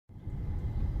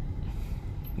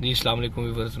जी अस्सलाम वालेकुम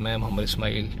व्यूअर्स, मैं मोहम्मद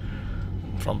इस्माइल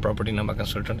फ्रॉम प्रॉपर्टी नामा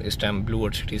कंसल्टेंट। इस time Blue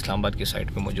World City Islamabad की साइट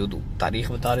पे मौजूद हूँ।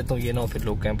 तारीख़ बता देता हूँ, ये ना फिर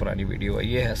लोग कहें पुरानी वीडियो है।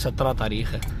 ये है 17 तारीख़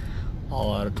है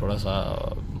और थोड़ा सा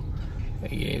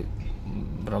ये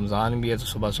रमज़ान भी है, तो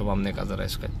सुबह सुबह हमने कहा ज़रा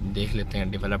इसका देख लेते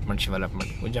हैं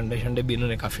डेवलपमेंट। वो झंडे शंडे भी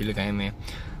इन्होंने काफ़ी लगाए हुए हैं।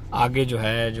 आगे जो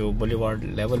है जो बुलेवार्ड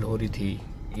लेवल हो रही थी,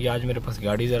 ये आज मेरे पास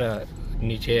गाड़ी ज़रा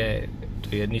नीचे है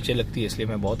तो ये नीचे लगती है, इसलिए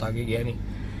मैं बहुत आगे गया नहीं।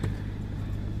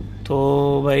 तो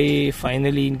भाई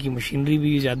फाइनली इनकी मशीनरी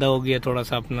भी ज़्यादा हो गई है, थोड़ा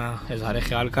सा अपना इज़हार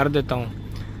ख्याल कर देता हूँ।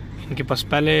 इनके पास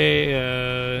पहले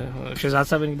शहजाद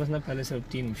साहब इनके पास ना पहले सिर्फ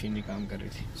 3 मशीनरी काम कर रही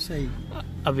थी। सही।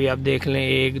 अभी आप देख लें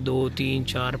 1 2 3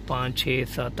 4 5 6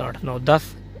 7 8 9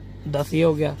 10 ये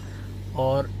हो गया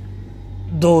और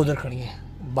 2 उधर खड़ी हैं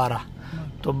 12।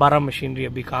 तो 12 मशीनरी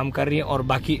अभी काम कर रही है और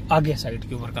बाकी आगे साइड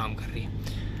के ऊपर काम कर रही है।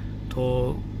 तो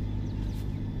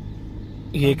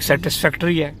ये एक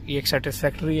सेटिस्फैक्ट्री है।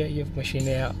 ये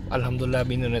मशीनें अल्हम्दुलिल्लाह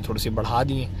अभी इन्होंने थोड़ी सी बढ़ा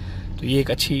दी हैं, तो ये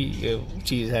एक अच्छी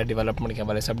चीज़ है डेवलपमेंट के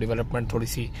हवाले से। अब डेवलपमेंट थोड़ी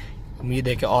सी उम्मीद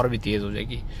है कि और भी तेज़ हो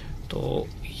जाएगी। तो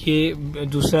ये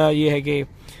दूसरा ये है कि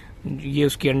ये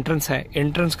उसकी एंट्रेंस है।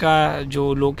 एंट्रेंस का जो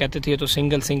लोग कहते थे तो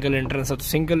सिंगल एंट्रेंस है, तो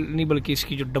सिंगल नहीं बल्कि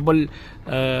इसकी जो डबल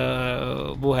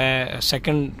वो है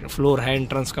सेकंड फ्लोर है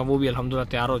एंट्रेंस का, वो भी अल्हम्दुलिल्लाह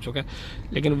तैयार हो चुका है।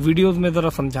 लेकिन वीडियोस में ज़रा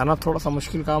समझाना थोड़ा सा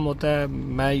मुश्किल काम होता है।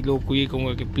 मैं लोग को ये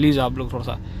कहूँगा कि प्लीज़ आप लोग थोड़ा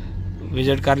सा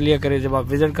विज़िट कर लिया करें। जब आप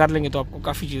विज़िट कर लेंगे तो आपको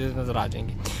काफ़ी चीज़ें नज़र आ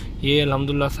जाएंगी। ये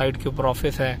अल्हम्दुलिल्लाह साइड के ऊपर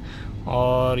ऑफिस है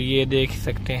और ये देख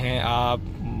सकते हैं आप,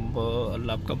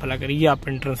 अल्लाह आपका भला करे। ये आप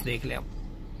एंट्रेंस देख लें,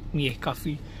 आप ये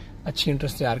काफ़ी अच्छी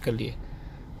इंटरेस्ट तैयार कर लिए।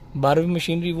 12वीं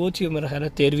मशीनरी वो थी, मेरा ख्याल है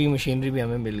 13वीं मशीनरी भी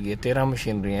हमें मिल गई है। 13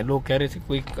 मशीनरी हैं। लोग कह रहे थे,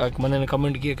 कोई मैंने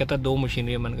कमेंट किया कहता 2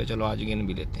 मशीनरी है, मैंने कहा चलो आज गिन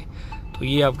भी लेते हैं। तो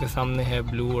ये आपके सामने है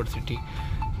ब्लू वर्ड सिटी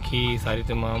की सारी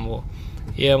तमाम वो।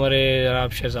 ये हमारे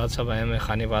जनाब शहजाद साहब आए हैं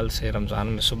खानेवाल से रमज़ान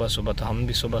में सुबह, तो हम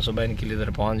भी सुबह इनके लिए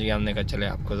इधर पहुँच गए। हमने कहा चले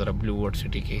आपको ज़रा ब्लू वर्ड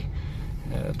सिटी की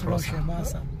थोड़ा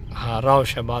सा, हाँ राव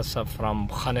शहबाज साहब फ्राम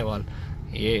खानेवाल,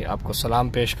 ये आपको सलाम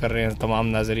पेश कर रहे हैं तमाम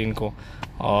नाजरीन को।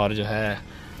 और जो है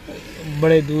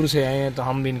बड़े दूर से आए हैं, तो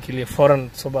हम भी इनके लिए फ़ौरन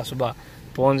सुबह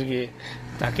पहुंच गए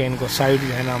ताकि इनको साइट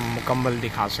जो है ना मुकम्मल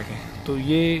दिखा सकें। तो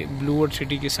ये ब्लू वर्ड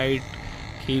सिटी की साइट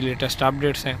की लेटेस्ट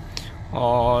अपडेट्स हैं।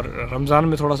 और रमज़ान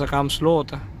में थोड़ा सा काम स्लो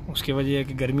होता है, उसकी वजह है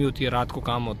कि गर्मी होती है, रात को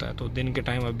काम होता है, तो दिन के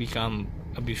टाइम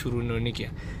अभी शुरू इन्होंने नहीं किया।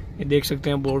 ये देख सकते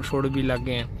हैं बोर्ड शोर्ड भी लग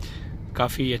गए हैं,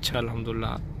 काफ़ी अच्छा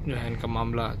अल्हम्दुलिल्लाह जो है इनका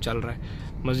मामला चल रहा है।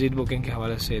 मज़ीद बुकिंग के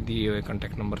हवाले से दिए हुए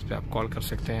कॉन्टैक्ट नंबर पे आप कॉल कर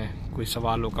सकते हैं। कोई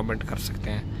सवाल हो कमेंट कर सकते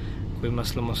हैं, कोई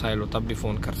मसला मसाइल हो तब भी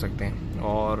फ़ोन कर सकते हैं।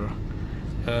 और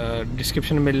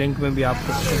डिस्क्रिप्शन में लिंक में भी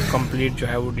आपको कंप्लीट जो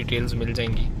है वो डिटेल्स मिल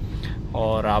जाएंगी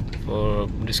और आप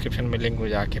डिस्क्रिप्शन में लिंक में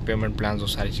जाके पेमेंट प्लान वो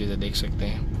सारी चीज़ें देख सकते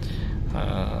हैं।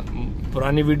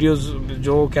 पुरानी वीडियोस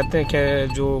जो कहते हैं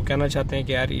कि जो कहना चाहते हैं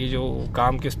कि यार ये जो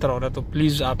काम किस तरह हो रहा है, तो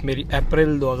प्लीज़ आप मेरी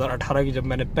अप्रैल 2018 की जब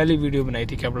मैंने पहली वीडियो बनाई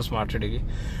थी कैपिटल स्मार्ट सिटी की,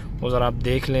 वो ज़रा आप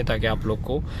देख लें ताकि आप लोग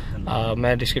को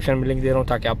मैं डिस्क्रिप्शन में लिंक दे रहा हूँ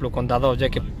ताकि आप लोग को अंदाज़ा हो जाए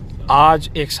कि आज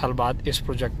 1 साल बाद इस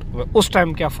प्रोजेक्ट में उस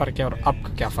टाइम क्या फ़र्क है और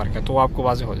अब क्या फ़र्क है, तो आपको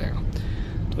वाज़ेह हो जाएगा।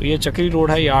 तो ये चक्री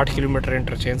रोड है, ये 8 किलोमीटर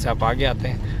इंटरचेंज से आप आगे आते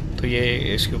हैं तो ये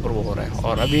इसके ऊपर वो हो रहा है।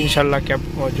 और अभी इंशाल्लाह क्या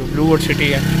जो ब्लू वर्ड सिटी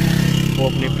है वो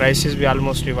अपनी प्राइसेस भी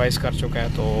आलमोस्ट रिवाइज़ कर चुका है,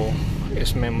 तो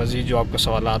इसमें मज़ीद जो आपके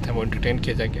सवालात हैं वो एंटरटेन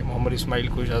किए जाएंगे। मोहम्मद इस्माइल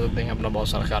को इजाज़त दें, अपना बहुत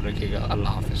सारा ख्याल रखिएगा।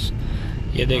 अल्लाह हाफ़िज़।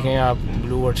 ये देखें आप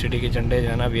ब्लू वर्ड सिटी के झंडे जो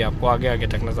है ना अभी आपको आगे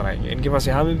तक नज़र आएंगे। इनके पास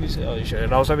यहाँ पे भी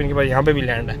राव साहब इनके पास यहाँ पे भी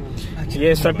लैंड है। अच्छा,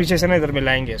 ये इस तरह पीछे से ना इधर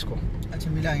मिलाएंगे इसको।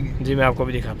 अच्छा मिलाएंगे जी, मैं आपको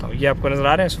भी दिखाता हूँ। ये आपको नज़र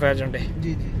आ रहे हैं सफ़ेद झंडे,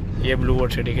 जी जी, ये ब्लू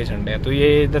वर्ड सिटी के झंडे हैं। तो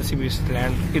ये इधर से भी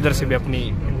लैंड इधर से भी अपनी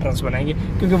एंट्रेंस बनाएंगे,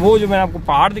 क्योंकि वो जो मैंने आपको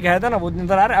पहाड़ दिखाया था ना वो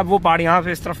नज़र आ रहा है। अब वो पहाड़ यहाँ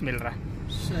पे इस तरफ मिल रहा है,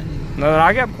 नज़र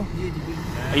आ गया आपको?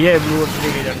 ये ब्लू वर्ड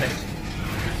सिटी के झंडे,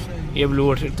 ये ब्लू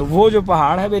वर्ड सिटी। तो वो जो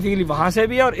पहाड़ है बेसिकली वहाँ से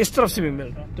भी है और इस तरफ से भी मिल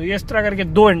रहा है। तो ये इस तरह करके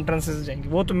 2 एंट्रेंसेस जाएंगी।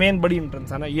 वो तो मेन बड़ी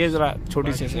एंट्रेंस है ना, ये ज़रा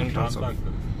छोटी सी एंट्रेंस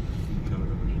होगी।